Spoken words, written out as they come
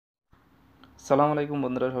সালামু আলাইকুম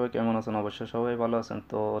বন্ধুরা, সবাই কেমন আছেন? অবশ্যই সবাই ভালো আছেন।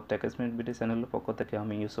 তো টেকসমিট বিডি চ্যানেলের পক্ষ থেকে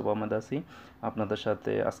আমি ইউসুফ আহমেদ আছি আপনাদের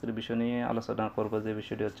সাথে। আজকের বিষয় নিয়ে আলোচনা করব, যে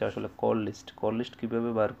বিষয়টি হচ্ছে আসলে কল লিস্ট কীভাবে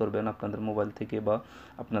বার করবেন আপনাদের মোবাইল থেকে বা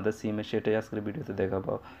আপনাদের সিমে, সেটাই আজকের ভিডিওতে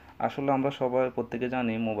দেখাবো। আসলে আমরা সবাই প্রত্যেকে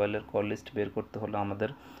জানি, মোবাইলের কল লিস্ট বের করতে হলে আমাদের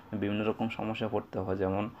বিভিন্ন রকম সমস্যা পড়তে হয়।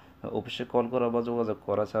 যেমন অফিসে কল করা বা যোগাযোগ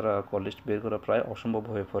করা ছাড়া কল লিস্ট বের করা প্রায় অসম্ভব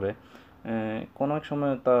হয়ে পড়ে। কোনো এক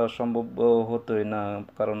সময় তা সম্ভব হতোই না,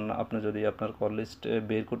 কারণ আপনি যদি আপনার কল লিস্ট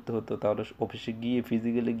বের করতে হতো, তাহলে অফিসে গিয়ে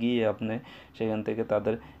ফিজিক্যালি গিয়ে আপনি সেখান থেকে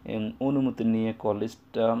তাদের অনুমতি নিয়ে কল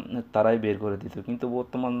লিস্টটা তারাই বের করে দিত। কিন্তু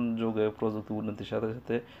বর্তমান যুগে প্রযুক্তি উন্নতির সাথে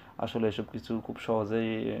সাথে আসলে এসব কিছু খুব সহজেই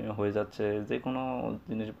হয়ে যাচ্ছে। যে কোনো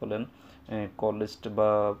জিনিস বলেন, কল লিস্ট বা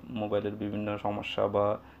মোবাইলের বিভিন্ন সমস্যা বা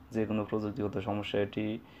যে কোনো প্রযুক্তিগত সমস্যা, এটি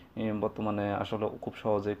বর্তমানে আসলে খুব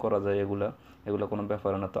সহজেই করা যায়। এগুলো কোনো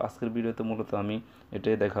ব্যাপার না। তো আজকের ভিডিওতে মূলত আমি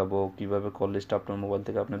এটাই দেখাবো, কিভাবে কল লিস্ট আপনার মোবাইল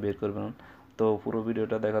থেকে আপনি বের করবেন। তো পুরো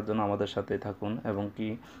ভিডিওটা দেখার জন্য আমাদের সাথেই থাকুন। এবং কি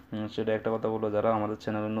সেটা একটা কথা বলবো, যারা আমাদের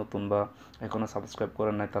চ্যানেলে নতুন বা এখনও সাবস্ক্রাইব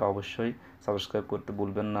করেন নাই, তারা অবশ্যই সাবস্ক্রাইব করতে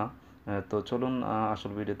ভুলবেন না। তো চলুন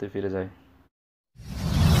আসল ভিডিওতে ফিরে যাই।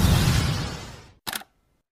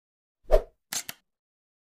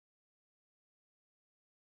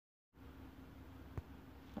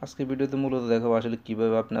 আজকের ভিডিওতে মূলত দেখাবো আসলে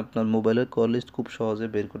কীভাবে আপনি আপনার মোবাইলের কল লিস্ট খুব সহজে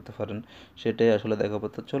বের করতে পারেন, সেটাই আসলে দেখাবো।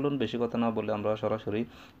 তো চলুন বেশি কথা না বলে আমরা সরাসরি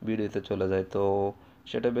ভিডিওতে চলে যাই। তো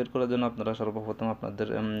সেটা বের করার জন্য আপনারা সর্বপ্রথম আপনাদের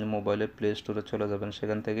মোবাইলে প্লে স্টোরে চলে যাবেন।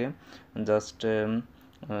 সেখান থেকে জাস্ট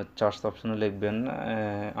চার্জ অপশনে লিখবেন।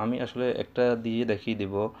 আমি আসলে একটা দিয়ে দেখিয়ে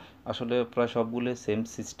দিব, আসলে প্রায় সবগুলো সেম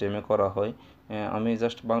সিস্টেমে করা হয়। আমি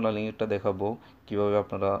জাস্ট বাংলা লিঙ্কটা দেখাবো কীভাবে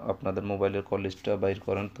আপনারা আপনাদের মোবাইলের কল লিস্টটা বাইর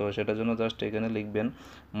করেন। তো সেটার জন্য জাস্ট এখানে লিখবেন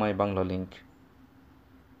মাই বাংলা লিঙ্ক।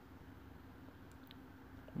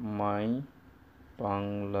 মাই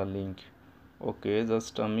বাংলা লিঙ্ক। ওকে,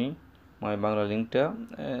 জাস্ট আমি মাই বাংলা লিঙ্কটা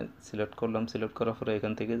সিলেক্ট করলাম। সিলেক্ট করার পরে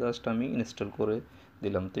এখান থেকে জাস্ট আমি ইনস্টল করে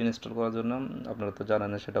দিলাম। তো ইনস্টল করার জন্য আপনারা তো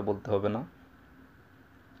জানেন, সেটা বলতে হবে না।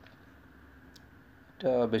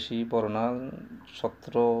 এটা বেশি বড় না,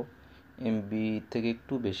 17 MB থেকে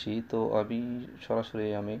একটু বেশি। তো আমি সরাসরি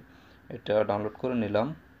এটা ডাউনলোড করে নিলাম।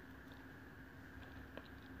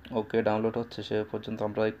 ওকে, ডাউনলোড হচ্ছে, সে পর্যন্ত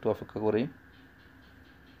আমরা একটু অপেক্ষা করি।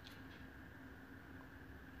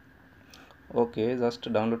 ওকে, জাস্ট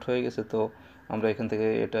ডাউনলোড হয়ে গেছে। তো আমরা এখান থেকে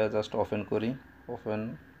এটা জাস্ট ওপেন করি। ওপেন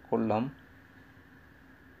করলাম।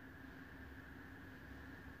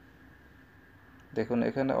 দেখুন,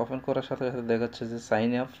 এখানে ওপেন করার সাথে সাথে দেখাচ্ছে যে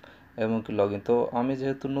সাইন আপ এবং কি লগ ইন। তো আমি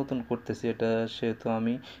যেহেতু নতুন করতেছি এটা, সেহেতু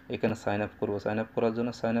আমি এখানে সাইন আপ করবো। সাইন আপ করার জন্য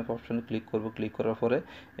সাইন আপ অপশানে ক্লিক করব। ক্লিক করার পরে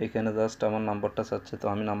এখানে জাস্ট আমার নাম্বারটা চাচ্ছে, তো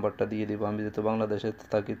আমি নাম্বারটা দিয়ে দিব। আমি যেহেতু বাংলাদেশে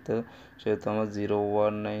থাকি, তো সেহেতু আমার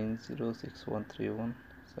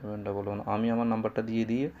 01906131711। আমি আমার নাম্বারটা দিয়ে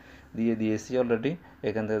দিয়েছি অলরেডি।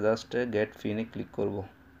 এখান থেকে জাস্ট গেট ফিনে ক্লিক করব।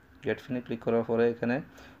 গেট ফিনে ক্লিক করার পরে এখানে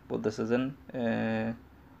বলতেছে যে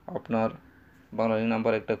আপনার বাঙালি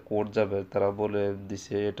নাম্বার একটা কোড যাবে, তারা বলে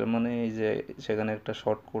দিছে। এটা মানে এই যে সেখানে একটা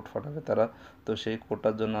শর্ট কোড পাঠাবে তারা। তো সেই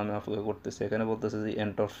কোডটার জন্য আমি অপেক্ষা করতেছি। এখানে বলতেছে যে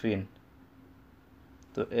এন্টার ফিন।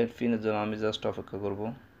 তো এর ফিনের জন্য আমি জাস্ট অপেক্ষা করব।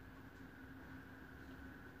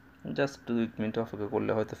 জাস্ট 2 মিনিট অপেক্ষা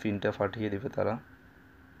করলে হয়তো ফিনটা পাঠিয়ে দেবে তারা।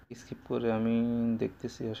 স্কিপ করে আমি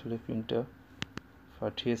দেখতেছি আসলে ফিনটা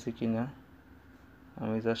পাঠিয়েছে কি না।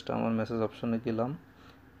 আমি জাস্ট আমার মেসেজ অপশনে গেলাম।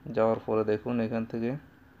 যাওয়ার পরে দেখুন এখান থেকে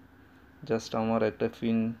জাস্ট আমার একটা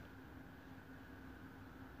ফিন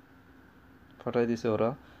পাঠাই দিছে ওরা।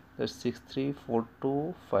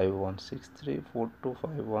 634251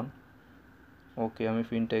 634251। ওকে, আমি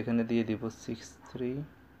পিনটা এখানে দিয়ে দিব।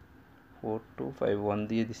 634251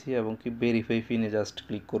 দিয়ে দিছি এবং কি ভেরিফাই পিনে জাস্ট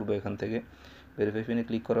ক্লিক করব। এখান থেকে ভেরিফাই পিনে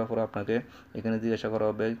ক্লিক করার পর আপনাকে এখানে জিজ্ঞাসা করা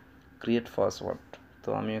হবে ক্রিয়েট পাসওয়ার্ড। তো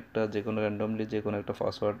আমি একটা যে কোনো র্যান্ডমলি যে কোনো একটা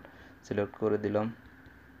পাসওয়ার্ড সিলেক্ট করে দিলাম।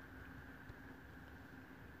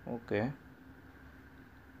 ওকে,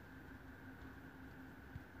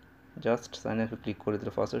 জাস্ট সাইন আপে ক্লিক করে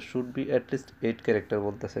দিলে password should be at least 8 character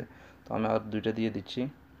বলতেছে। তো আমি আর 2টা দিয়ে দিচ্ছি।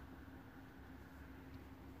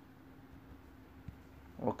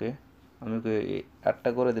 ওকে, আমি 8টা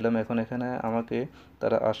করে দিলাম। এখন এখানে আমাকে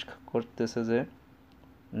তারা আস্ক করতেছে যে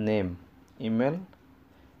নেম, ইমেল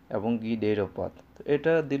এবং কি ডেট অফ বার্থ। তো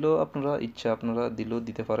এটা দিলেও আপনারা ইচ্ছা, আপনারা দিলেও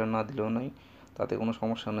দিতে পারেন, না দিলেও নাই, তাতে কোনো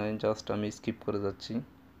সমস্যা নেই। জাস্ট আমি স্কিপ করে যাচ্ছি।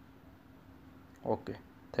 ওকে,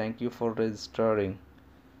 থ্যাংক ইউ ফর রেজিস্টারিং।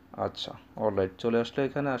 আচ্ছা, অলরাইট, চলে আসলো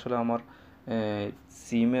এখানে। আসলে আমার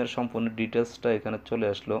সিমের সম্পূর্ণ ডিটেলসটা এখানে চলে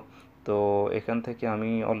আসলো। তো এখান থেকে আমি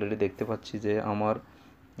অলরেডি দেখতে পাচ্ছি যে আমার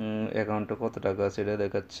অ্যাকাউন্টে কত টাকা আছে এটা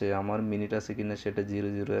দেখাচ্ছে। আমার মিনিট আছে কিনা সেটা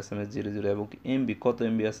 00, SMS 00 এবং এমবি কত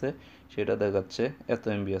এমবি আছে সেটা দেখাচ্ছে, এত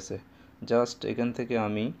এমবি আছে। জাস্ট এখান থেকে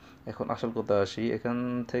আমি এখন আসল কথা আসি, এখান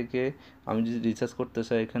থেকে আমি যদি রিচার্জ করতে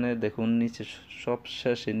চাই এখানে দেখুন নিচে সব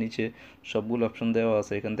শেষে নিচে সবগুলো অপশন দেওয়া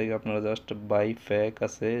আছে। এখান থেকে আপনারা জাস্ট বাই প্যাক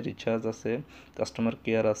আছে, রিচার্জ আছে, কাস্টমার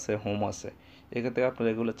কেয়ার আছে, হোম আছে। এখান থেকে আপনারা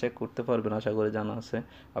এগুলো চেক করতে পারবেন, আশা করি জানা আছে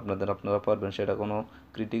আপনারা পারবেন, সেটা কোনো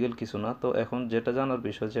ক্রিটিক্যাল কিছু না। তো এখন যেটা জানার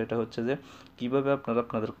বিষয় সেটা হচ্ছে যে কীভাবে আপনারা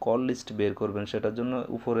আপনাদের কল লিস্ট বের করবেন। সেটার জন্য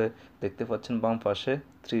উপরে দেখতে পাচ্ছেন বাম পাশে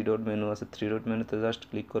 3 ডট মেনু আছে, 3 ডট মেনুতে জাস্ট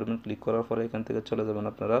ক্লিক করবেন। ক্লিক করার পরে এখান থেকে চলে যাবেন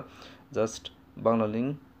আপনারা জাস্ট বাংলালিংক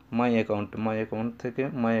মাই অ্যাকাউন্ট থেকে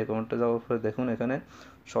মাই অ্যাকাউন্টে যাওয়ার পরে দেখুন এখানে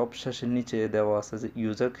সব শেষের নিচে দেওয়া আছে যে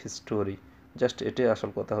ইউজার হিস্টোরি। জাস্ট এটাই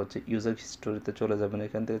আসল কথা হচ্ছে, ইউজার হিস্টোরিতে চলে যাবেন।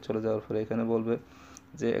 এখান থেকে চলে যাওয়ার পরে এখানে বলবে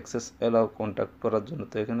যে অ্যাক্সেস অ্যালাউ কন্ট্যাক্ট করার জন্য,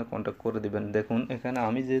 তো এখানে কন্ট্যাক্ট করে দিবেন। দেখুন এখানে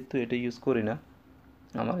আমি যেহেতু এটা ইউজ করি না,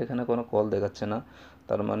 আমার এখানে কোনো কল দেখাচ্ছে না,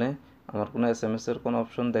 তার মানে আমার কোনো এসএমএসের কোনো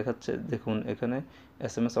অপশন দেখাচ্ছে। দেখুন এখানে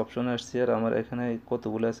এসএমএস অপশনে আসছে আর আমার এখানে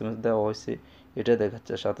কতগুলো এসএমএস দেওয়া হয়েছে এটা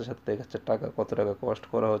দেখাচ্ছে, সাথে সাথে দেখাচ্ছে টাকা কত টাকা কস্ট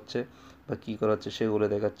করা হচ্ছে বা কী করা হচ্ছে সেগুলো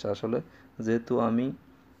দেখাচ্ছে। আসলে যেহেতু আমি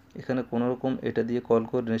এখানে কোনো রকম এটা দিয়ে কল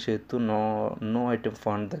করিনি সেহেতু নো আইটেম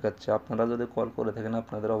ফান্ড দেখাচ্ছে। আপনারা যদি কল করে থাকেন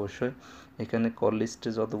আপনাদের অবশ্যই এখানে কল লিস্টে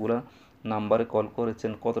যতগুলো নাম্বারে কল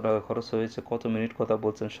করেছেন, কত টাকা খরচ হয়েছে, কত মিনিট কথা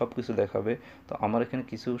বলছেন সব কিছু দেখাবে। তো আমার এখানে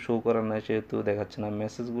কিছু শো করার নাই সেহেতু দেখাচ্ছে না।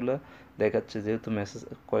 মেসেজগুলো দেখাচ্ছে যেহেতু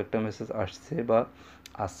কয়েকটা মেসেজ আসছে বা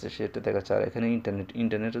আসছে সেটা দেখাচ্ছে। আর এখানে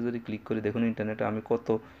ইন্টারনেটে যদি ক্লিক করি দেখুন ইন্টারনেটে আমি কত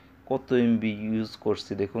কত এমবি ইউজ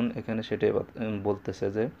করছি দেখুন এখানে সেটাই বলতেছে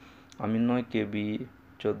যে আমি 9 KB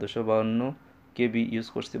 1452 KB ইউজ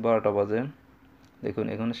করছি 12টা বাজে। দেখুন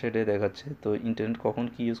এখানে সেটাই দেখাচ্ছে। তো ইন্টারনেট কখন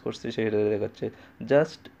কি ইউজ করছে সেটাই দেখাচ্ছে।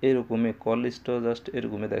 জাস্ট এরকমই কল লিস্টও জাস্ট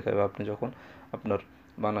এরকমই দেখাবে। আপনি যখন আপনার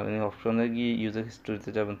বানানি অপশনে গিয়ে ইউজার হিস্টোরিতে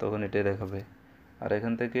যাবেন তখন এটাই দেখাবে। আর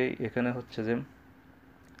এখান থেকে এখানে হচ্ছে যে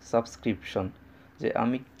সাবস্ক্রিপশন, যে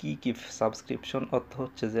আমি কি সাবস্ক্রিপশন অর্থ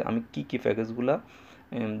হচ্ছে যে আমি কি প্যাকেজগুলো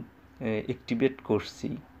অ্যাক্টিভেট করছি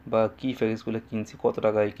বা কি প্যাকেজগুলো কিনছি, কত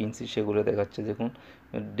টাকায় কিনছি সেগুলো দেখাচ্ছে। দেখুন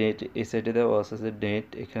ডেট এই সাইডে দেওয়া আছে যে ডেট,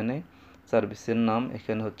 এখানে সার্ভিসের নাম,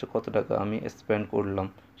 এখানে হচ্ছে কত টাকা আমি স্পেন্ড করলাম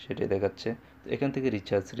সেটাই দেখাচ্ছে। তো এখান থেকে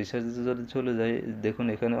রিচার্জে যদি চলে যাই দেখুন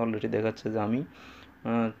এখানে অলরেডি দেখাচ্ছে যে আমি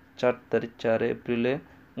 4 এপ্রিলে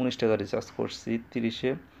 19 টাকা রিচার্জ করছি, 30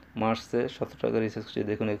 মার্চে 17 টাকা রিচার্জ করছি।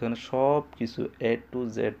 দেখুন এখানে সব কিছু A to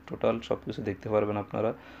Z টোটাল সব কিছু দেখতে পারবেন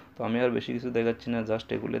আপনারা। তো আমি আর বেশি কিছু দেখাচ্ছি না, জাস্ট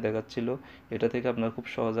এগুলো দেখাচ্ছিল। এটা থেকে আপনারা খুব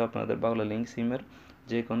সহজে আপনাদের বাংলা লিঙ্ক সিমের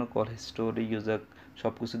যে কোনো কল হিস্টোরি ইউজার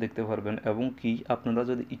সব কিছু দেখতে পারবেন। এবং কি আপনারা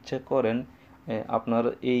যদি ইচ্ছা করেন আপনার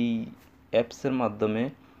এই অ্যাপসের মাধ্যমে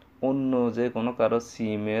অন্য যে কোনো কারো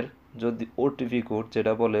সিমের যদি ওটিপি কোড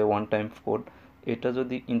যেটা বলে ওয়ান টাইম কোড, এটা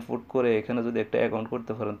যদি ইনপুট করে এখানে যদি একটা অ্যাকাউন্ট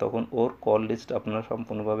করতে পারেন তখন ওর কল লিস্ট আপনারা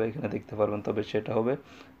সম্পূর্ণভাবে এখানে দেখতে পারবেন। তবে সেটা হবে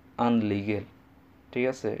আনলিগেল, ঠিক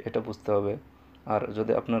আছে, এটা বুঝতে হবে। আর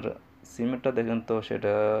যদি আপনার সিমেরটা দেখেন তো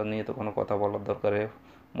সেটা নিয়ে তো কোনো কথা বলার দরকার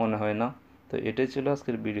মনে হয় না। তো এটাই ছিল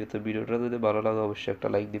আজকের ভিডিও। তো ভিডিওটা যদি ভালো লাগে অবশ্যই একটা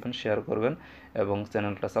লাইক দিবেন, শেয়ার করবেন এবং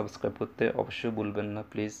চ্যানেলটা সাবস্ক্রাইব করতে অবশ্যই ভুলবেন না,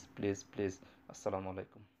 প্লিজ প্লিজ প্লিজ। আসসালামু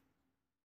আলাইকুম।